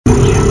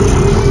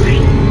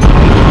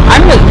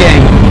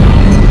getting...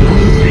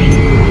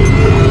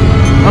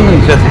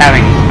 Something's just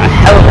having a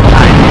hell of a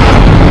time.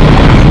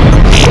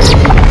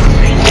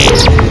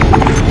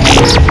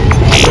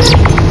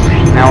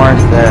 Now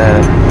where's the...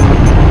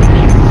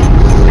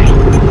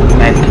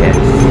 med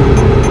kits?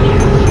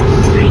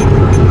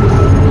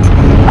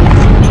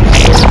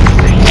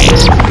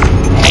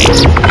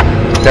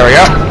 There we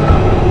go.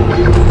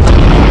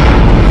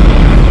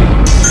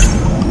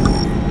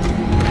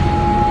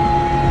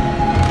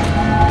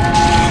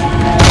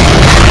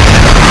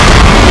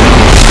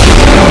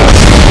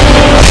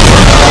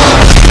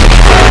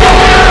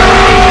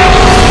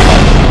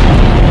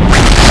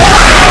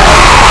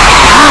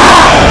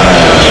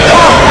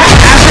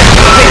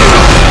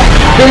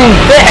 Getting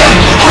big.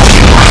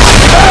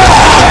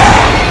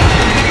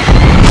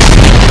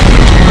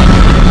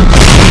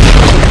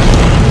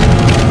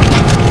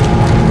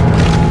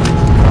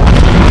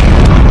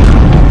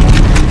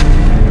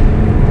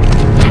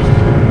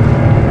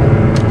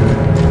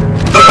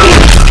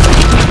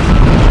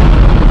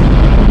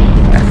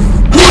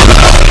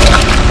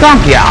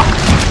 Stomp ya!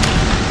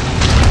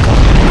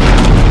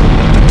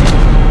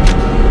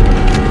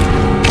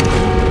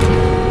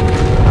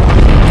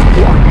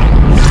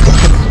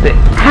 The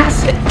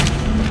acid!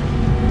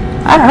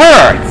 That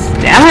hurts!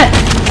 Damn it!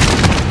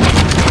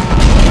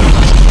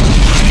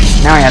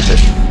 Now I have to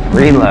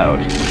reload.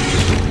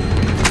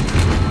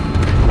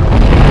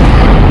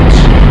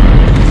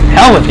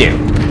 Hell with you!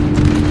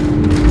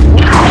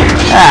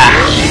 Ah!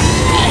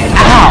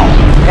 Ow!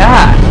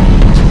 God!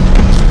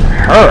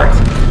 It hurts!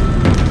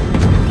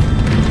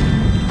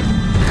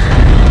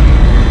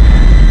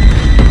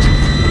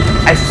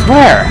 I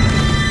swear!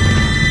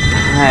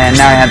 And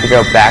now I have to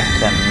go back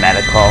to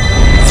medical.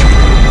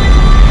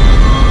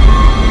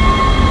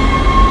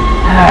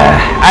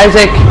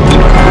 Isaac!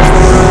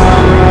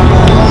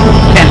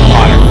 And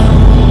water.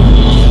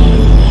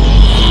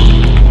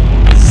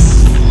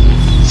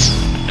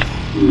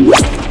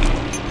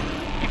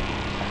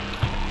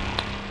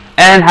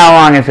 And how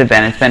long has it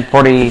been? It's been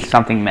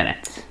 40-something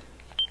minutes.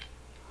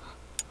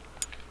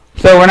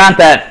 So we're not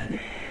that...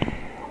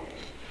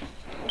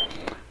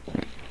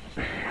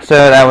 So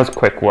that was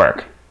quick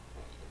work.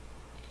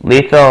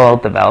 Lethal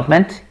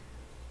development?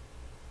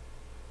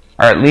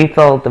 Or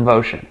lethal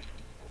devotion.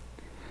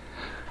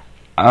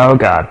 Oh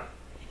god.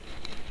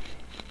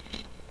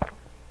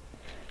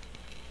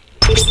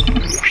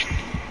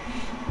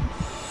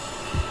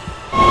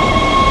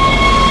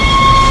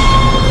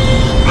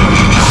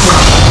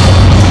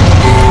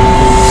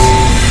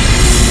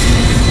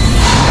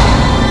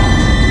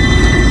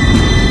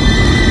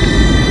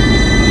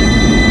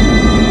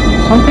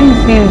 Something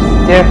seems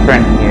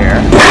different here.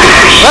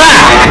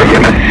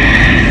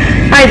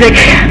 Isaac,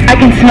 I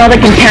can smell the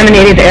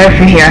contaminated air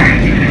from here.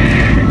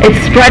 It's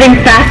spreading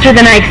faster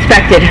than I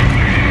expected.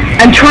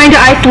 I'm trying to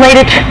isolate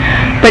it,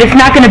 but it's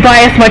not going to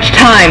buy us much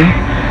time.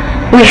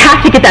 We have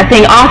to get that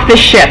thing off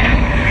this ship.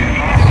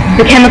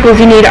 The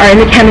chemicals you need are in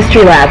the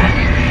chemistry lab.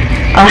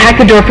 I'll hack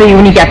the door for you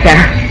when you get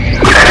there.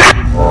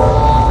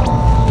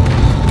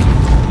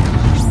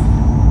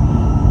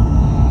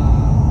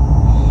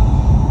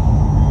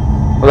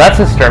 Well, that's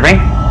disturbing.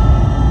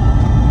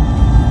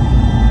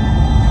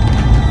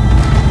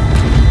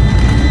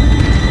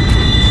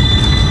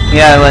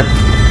 Yeah, let's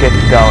get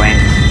going.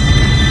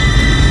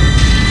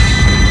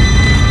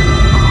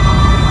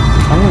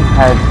 Someone's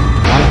had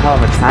one hell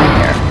of a time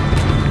here.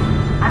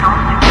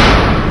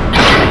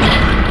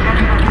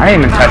 I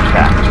didn't even touch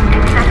that.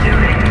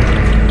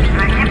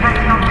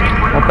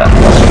 What the?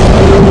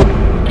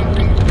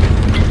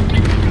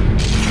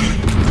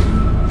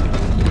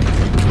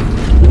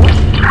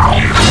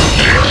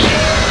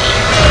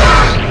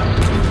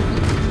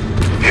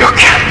 You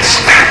can't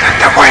stand in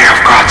the way of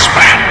God's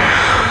plan,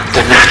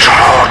 the natural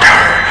order.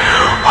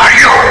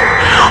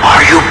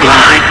 Are you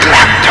blind,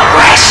 left to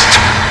rest?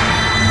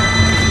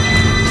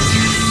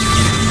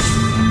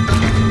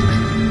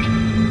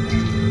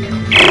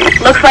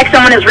 Looks like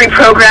someone has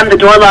reprogrammed the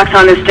door locks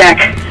on this deck.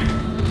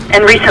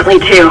 And recently,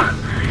 too.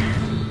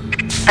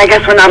 I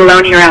guess we're not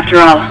alone here after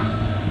all.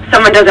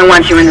 Someone doesn't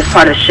want you in this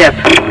part of the ship.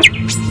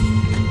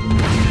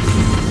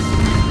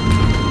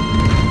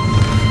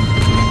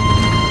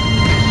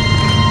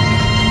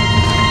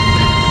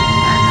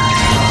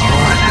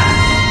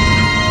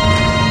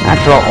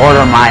 Natural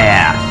order my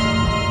ass.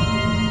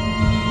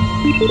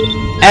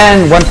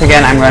 And once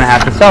again, I'm going to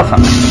have to sell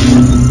something.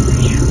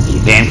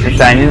 Games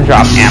decided to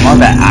drop ammo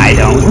that I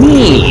don't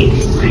need.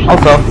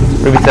 Also,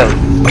 Ruby Silly.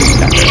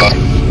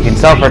 You can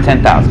sell for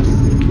 10,000.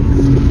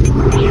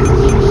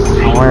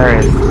 Where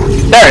is...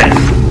 There it is!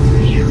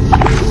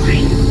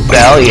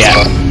 Sell,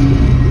 yes.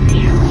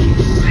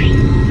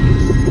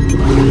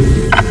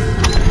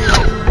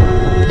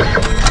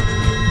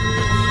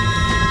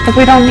 Because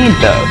we don't need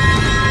those.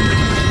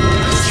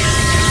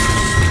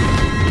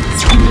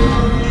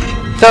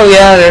 So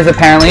yeah, there's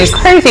apparently a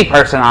crazy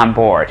person on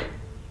board.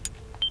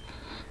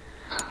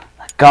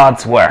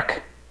 God's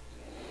work.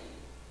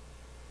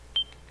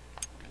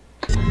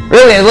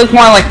 Really, it looked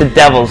more like the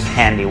devil's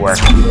handiwork.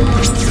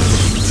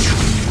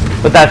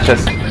 But that's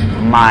just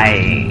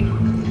my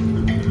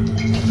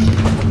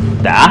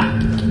Da?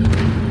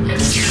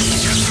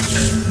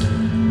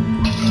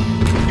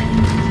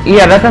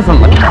 Yeah, that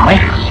doesn't look friendly.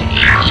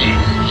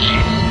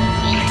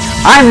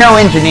 I'm no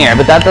engineer,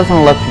 but that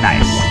doesn't look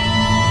nice.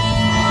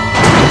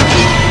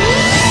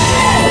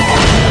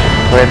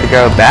 We have to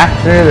go back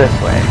through this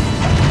way.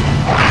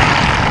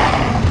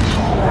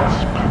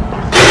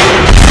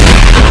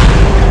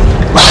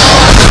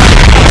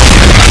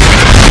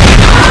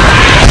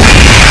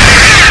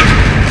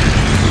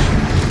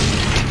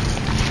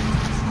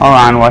 Hold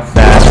on, what's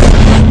that?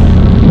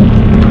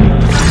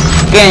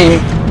 Game.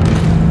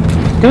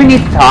 Do we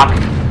need to talk?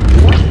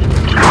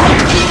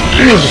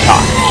 We need to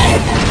talk.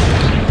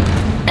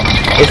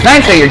 It's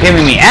nice that you're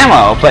giving me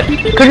ammo, but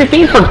could it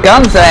be for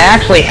guns that I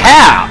actually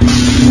have?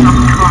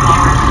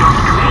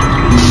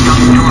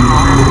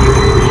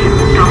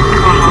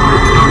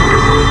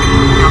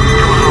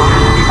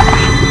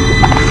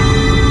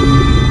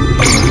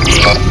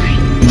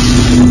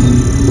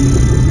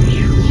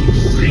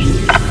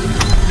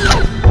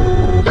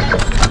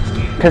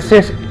 Cause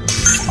seriously,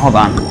 hold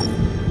on.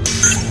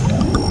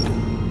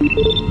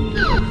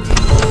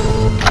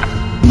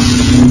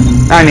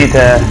 I need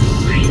to.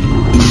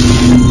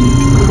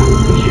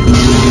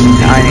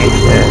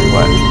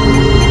 What?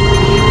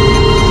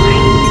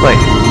 Wait.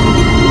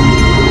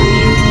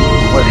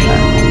 What's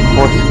that?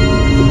 Horse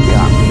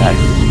gun.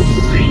 That's.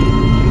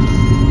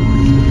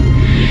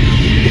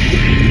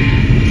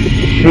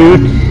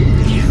 Shoot.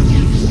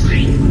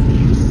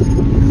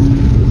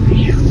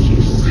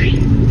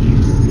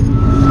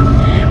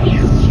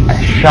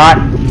 Shot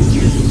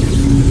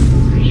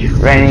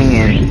raining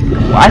in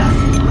what?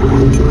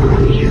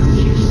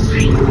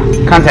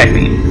 Contact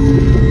me.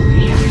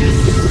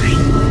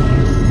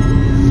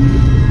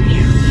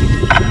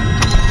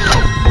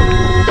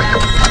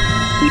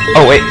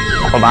 Oh wait,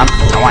 hold on.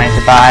 I wanted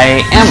to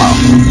buy ammo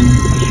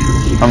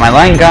for my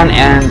line gun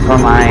and for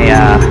my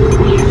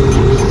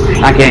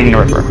not getting the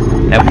Ripper.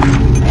 Nope.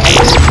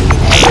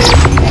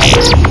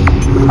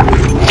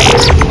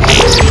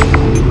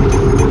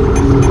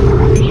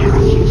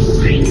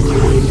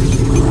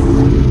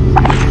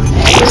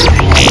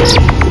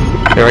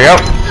 There we go.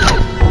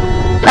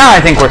 Now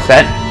I think we're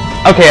set.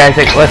 Okay,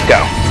 Isaac, let's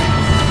go.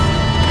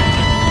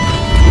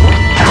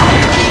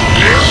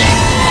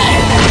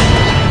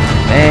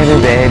 Baby,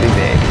 baby,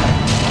 baby.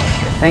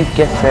 I think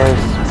it says...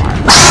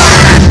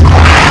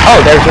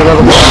 Oh, there's your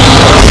little boy.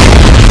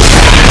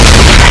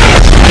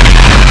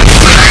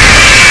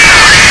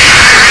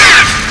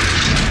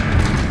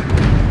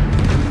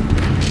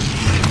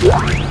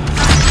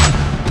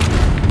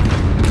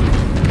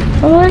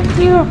 What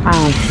do you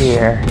found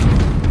here?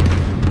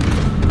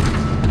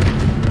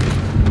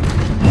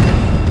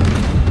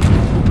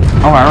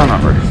 Oh, I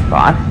remember this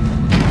spot.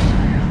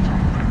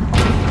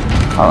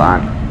 Hold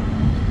on.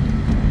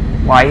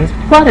 Why, his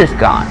blood is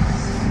gone.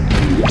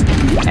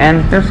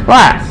 And there's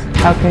glass.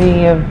 How could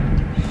he have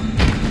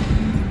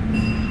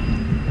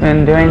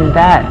been doing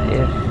that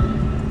if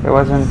there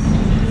wasn't...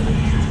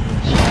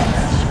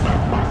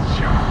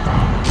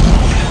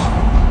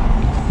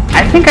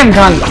 I think I'm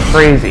gone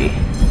crazy.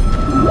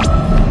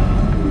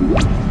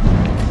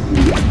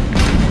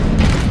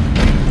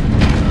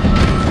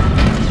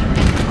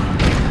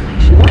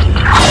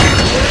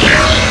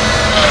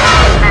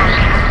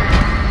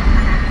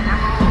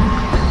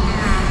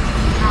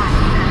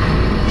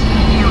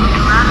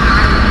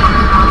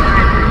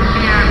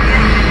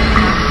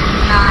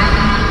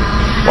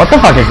 What the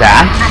fuck is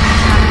that?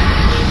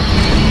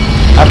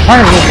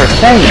 Pardon me for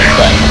saying it,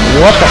 but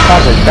what the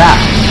fuck is that?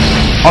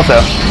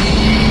 Also,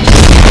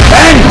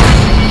 thanks!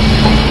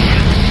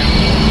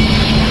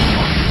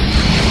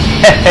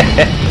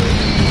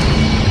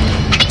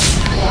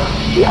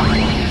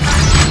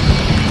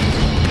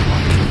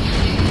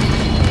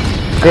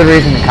 Good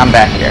reason to come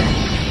back here.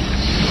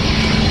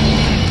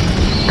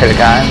 Could've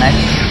got a nice,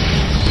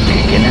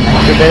 getting an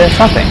extra bit of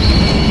something.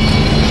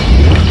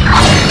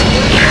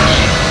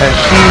 It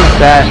seems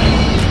that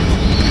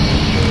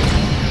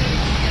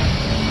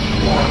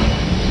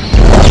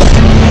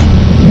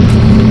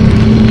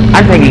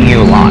I'm taking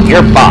you along.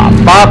 You're Bob.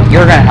 Bob,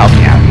 you're gonna help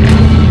me out here.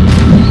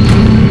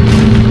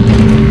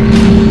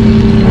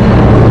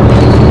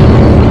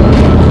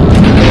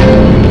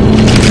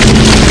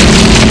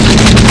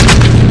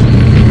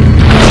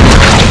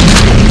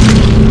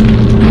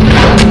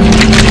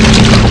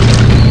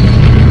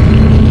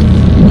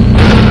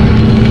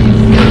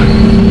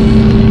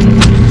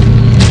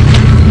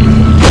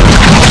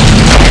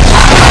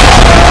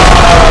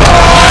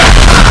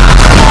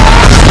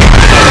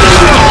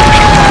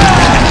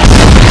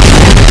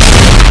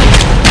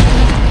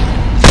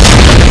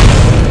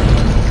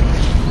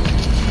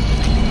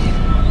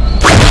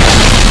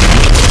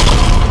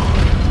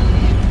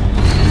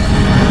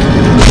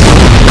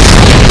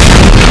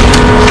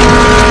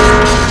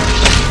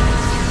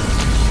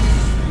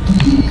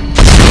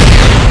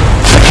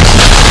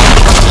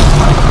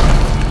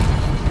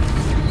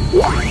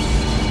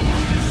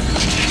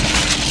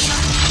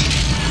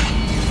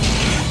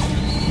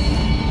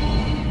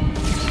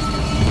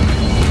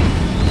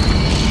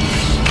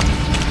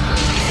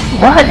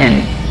 What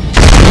in...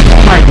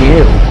 are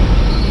you?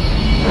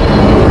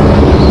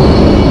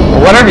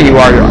 Well, whatever you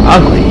are, you're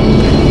ugly.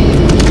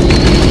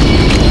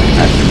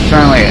 That's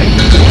certainly it.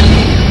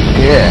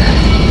 Yeah.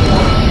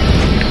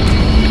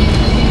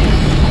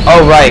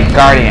 Oh, right,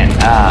 Guardian.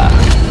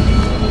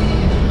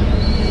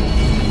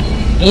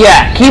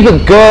 Yeah, keep a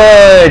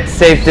good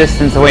safe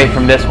distance away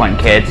from this one,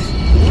 kids.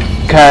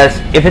 Because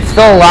if it's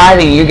still alive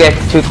and you get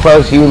too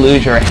close, you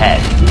lose your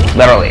head.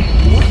 Literally.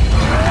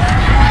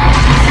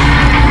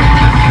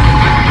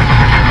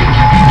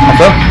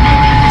 Also?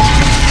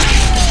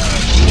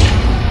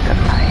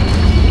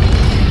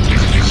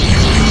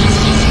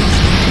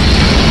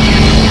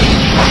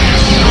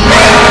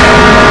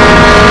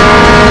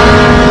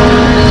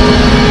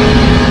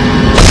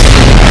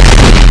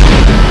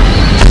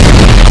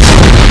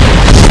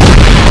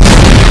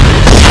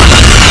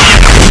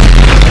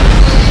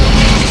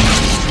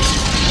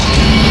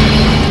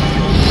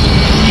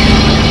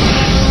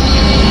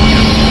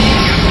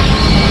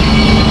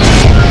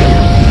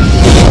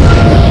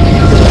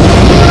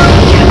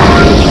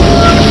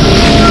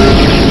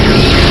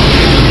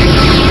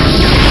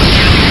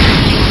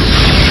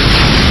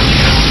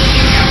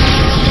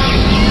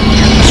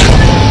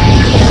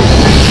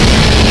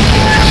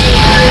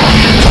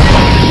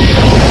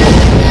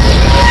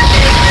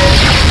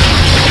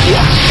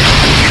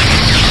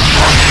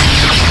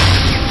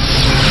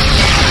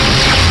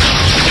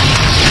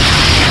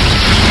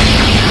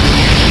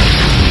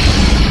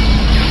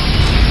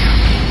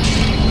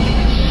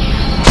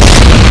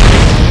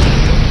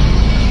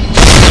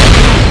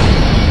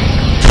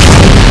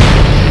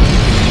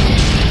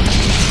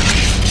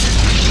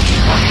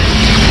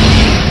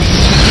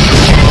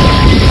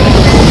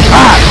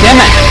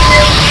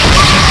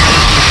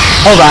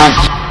 Hold on.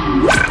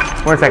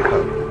 Where's that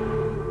code?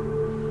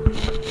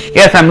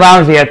 Yes, I'm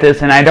lousy at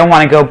this, and I don't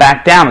want to go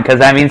back down, because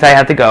that means I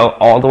have to go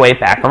all the way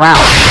back around.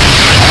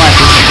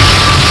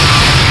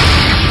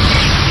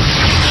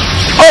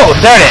 Oh,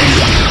 there it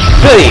is!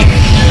 Goody!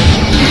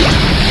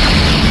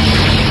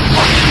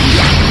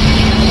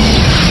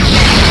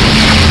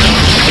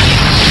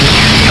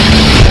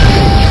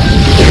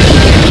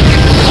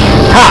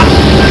 Ha!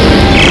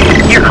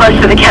 You're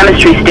close to the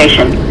chemistry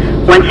station.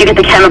 Once you get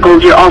the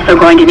chemicals, you're also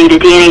going to need a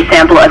DNA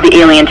sample of the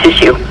alien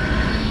tissue.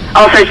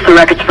 I'll search the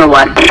records for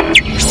one.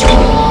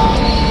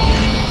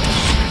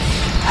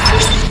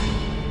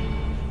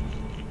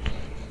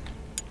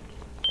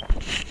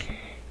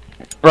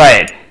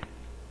 Right.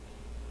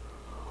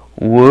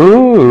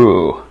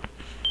 Woo!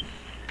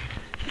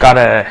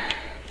 Gotta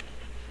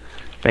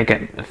make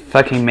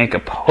a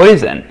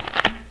poison.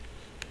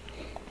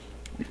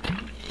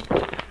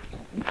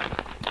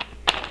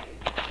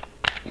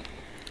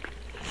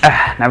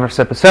 Never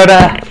sip a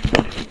soda.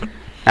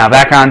 Now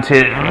back on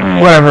to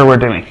whatever we're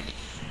doing,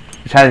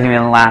 which hasn't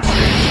even lasted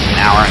an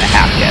hour and a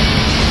half yet.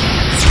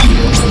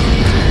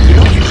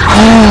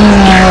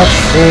 Let's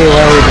see,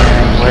 what are we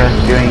doing? We're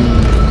doing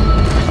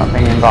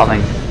something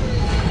involving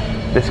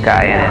this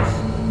guy and his...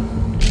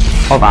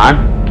 Hold on.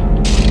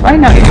 Do I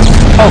know you?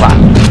 Hold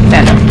on.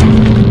 Stand up.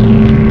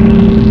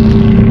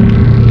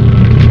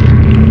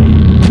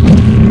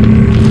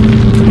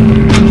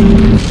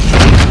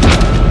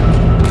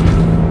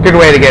 Good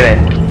way to get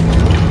a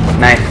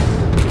nice,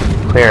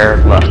 clear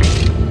look.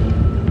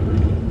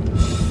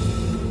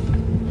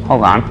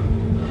 Hold on.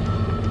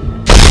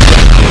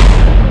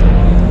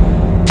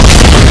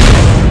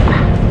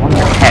 One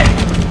more head.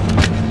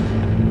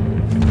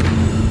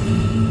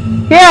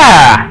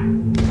 Yeah!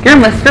 You're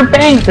Mr.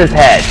 Banks'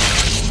 head.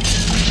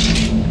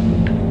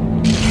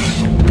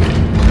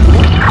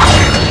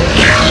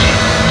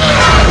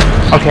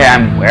 Okay,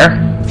 I'm where?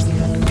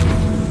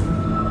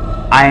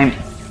 I'm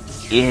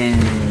in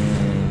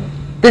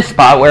this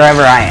spot,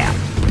 wherever I am.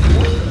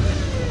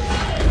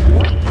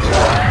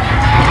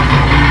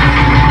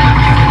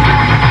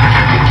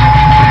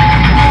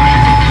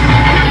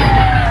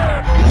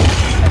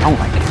 I don't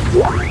like it.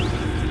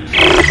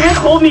 You can't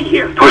hold me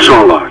here.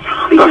 Personal log,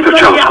 Dr.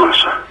 Charles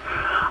Mercer.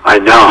 I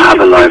now have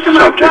a live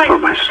subject for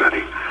my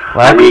study.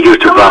 What? I'm eager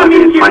to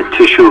validate my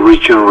tissue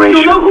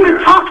regeneration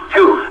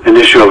theory.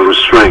 Initial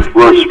restraint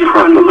was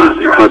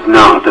problematic, but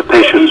now the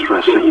patient's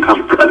resting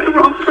comfortably.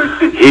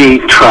 He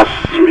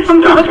trusts me,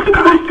 Dr.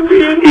 Guy.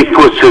 He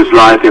puts his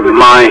life in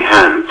my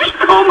hands.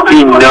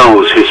 He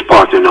knows his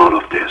part in all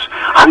of this.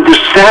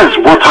 Understands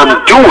what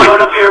I'm doing.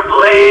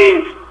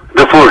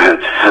 The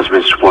forehead has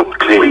been swabbed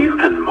clean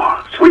and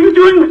marked. What are you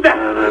doing with that?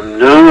 And I'm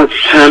now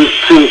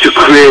attempting to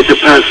create a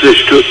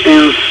passage to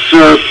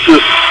insert the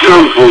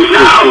sample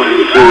tissue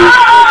into it.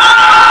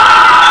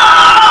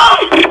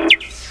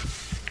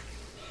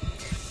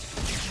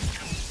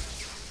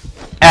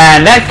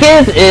 And that,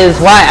 kids, is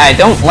why I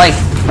don't like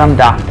some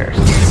doctors.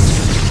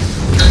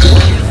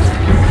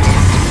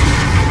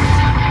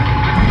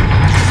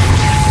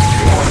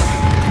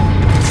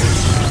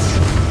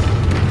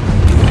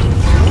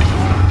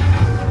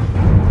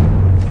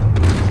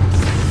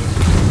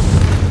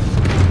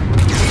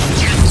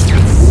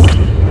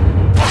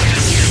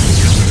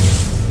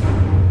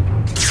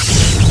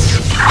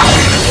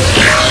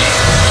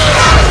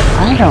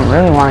 I don't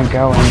really want to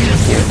go in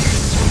here.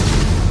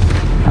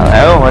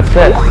 Hello, what's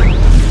this?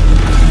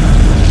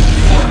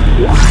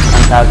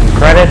 1,000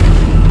 credits.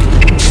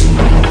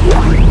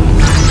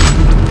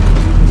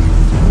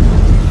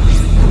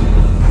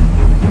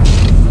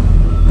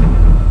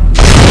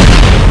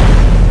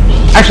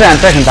 Actually, on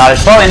second thought,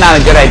 it's probably not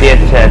a good idea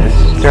to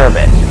disturb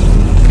it.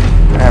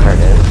 Whatever it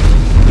is.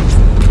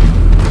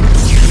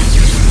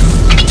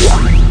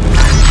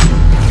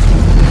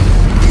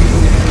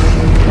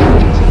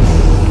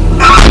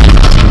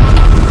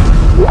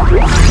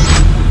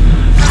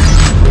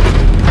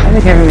 I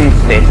think everything's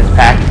stasis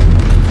pack.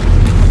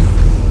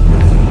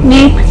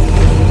 Neat.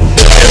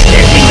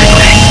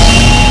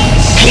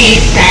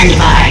 Please stand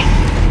by.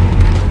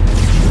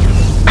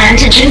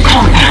 Antigen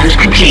compound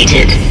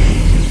completed.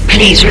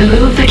 Please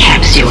remove the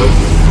capsule.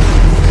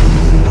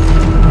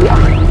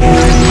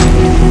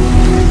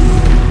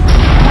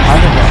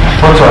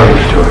 What are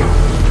you doing?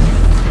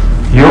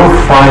 Your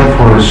fight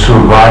for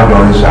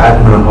survival is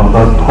admirable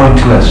but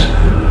pointless.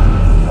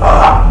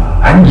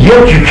 And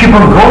yet you keep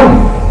on going.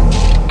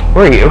 Who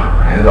are you?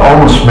 It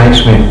almost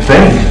makes me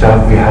think that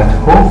we had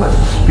hope as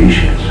a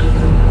species.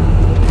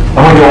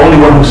 Am I the only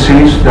one who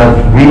sees that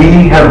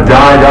we have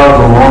died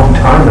out a long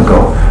time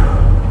ago?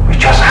 We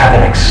just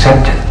haven't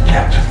accepted it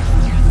yet.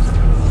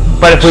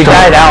 But if we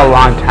died out a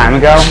long time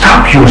ago,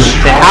 Stop your then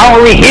struggle. how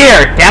are we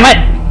here? Damn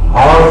it!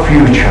 Our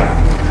future,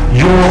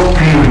 your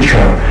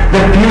future,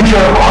 the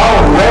future of our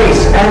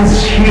race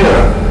ends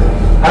here.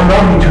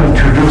 Allow me to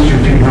introduce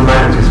you to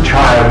humanity's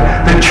child,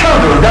 the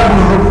children that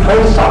will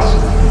replace us.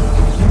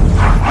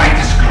 Our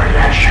greatest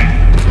creation.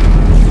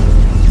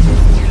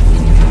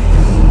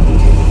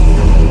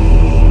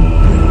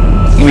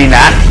 You mean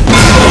that?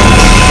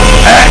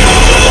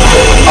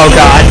 Oh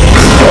God.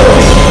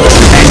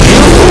 Thank you.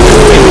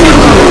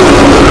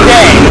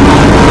 Okay.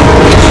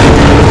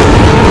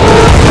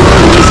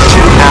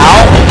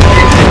 Ow.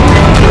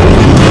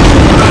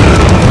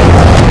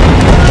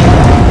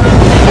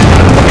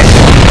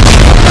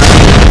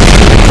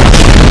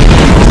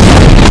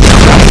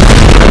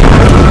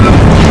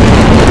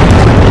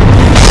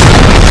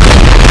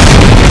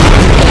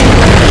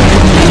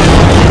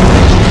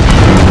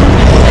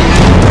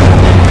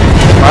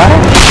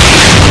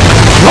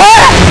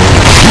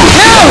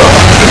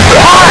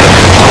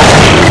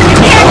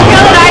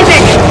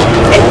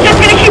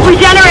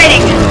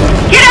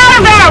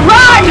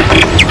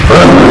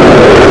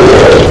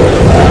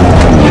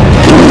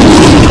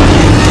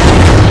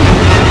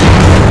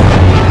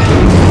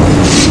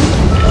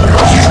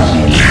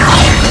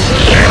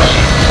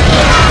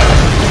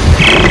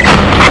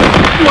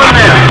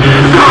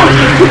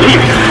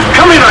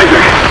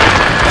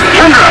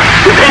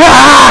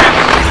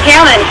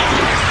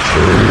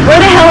 Where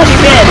the hell have you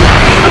been?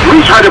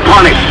 Police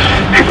hydroponics.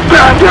 It's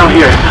bad down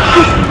here.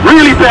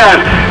 Really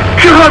bad.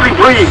 Can hardly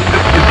breathe.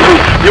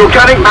 The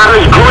organic matter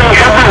is growing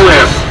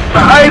everywhere.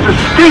 My eyes are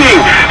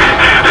stinging.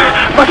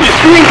 Must be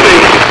seeing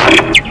things.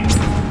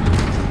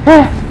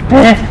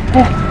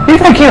 You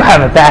think you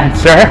have it bad,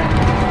 sir?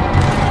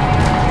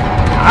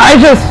 I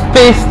just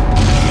faced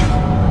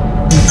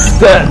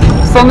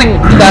something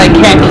that I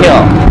can't kill.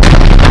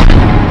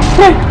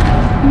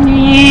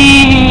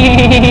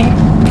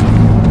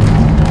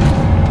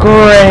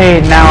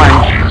 Great, now I'm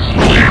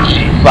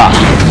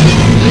fucked.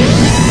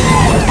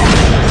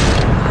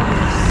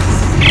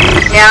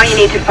 Now you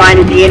need to find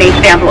a DNA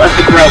sample of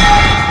the growth.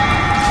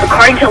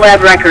 According to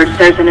lab records,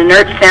 there's an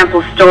inert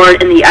sample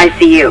stored in the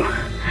ICU.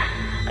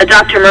 A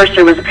Dr.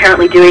 Mercer was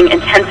apparently doing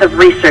intensive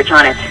research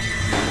on it.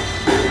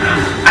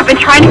 I've been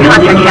trying to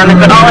contact him,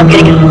 but all I'm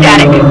getting is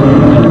static.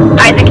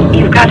 Isaac,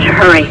 you've got to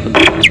hurry.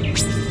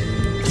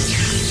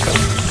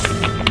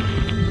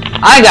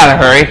 I gotta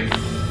hurry.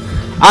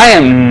 I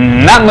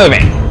am not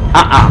moving.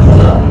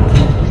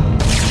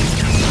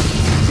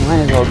 You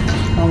might as well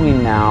kill me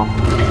now.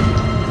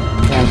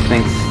 Damn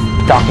thing's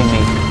stalking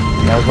me.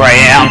 He knows where I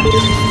am.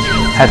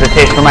 Has a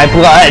taste for my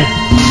blood.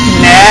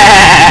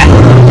 Nah!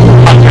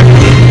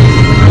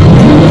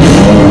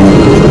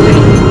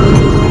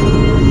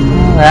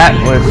 Well, that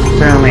was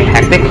certainly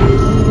hectic.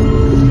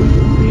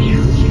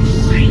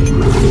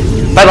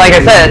 But like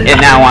I said, it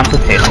now wants a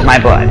taste of my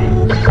blood.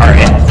 Or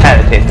it has had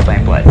a taste of my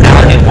blood.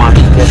 Now it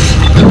wants this.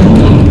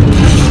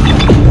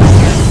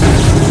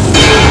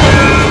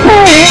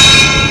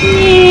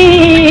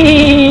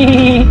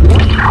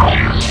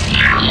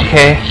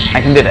 Okay,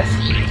 I can do this.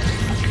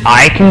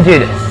 I can do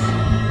this.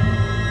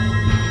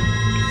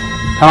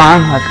 Come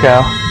on, let's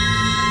go.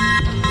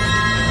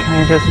 Can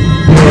I just...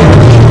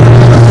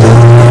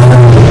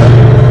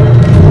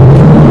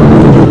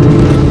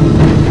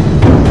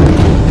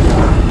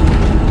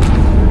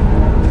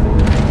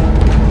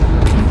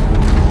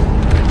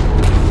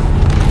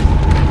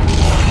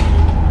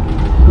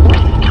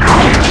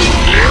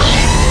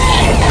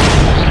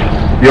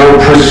 Your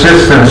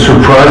persistence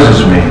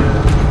surprises me.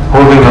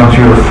 Holding on to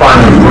your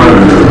final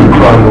breath and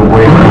crying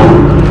away now.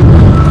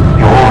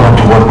 You hold on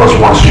to what was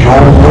once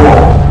your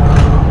world.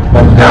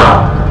 But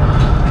now,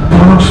 it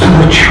belongs to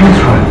the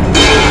children.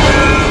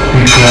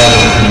 Be glad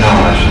of the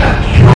knowledge that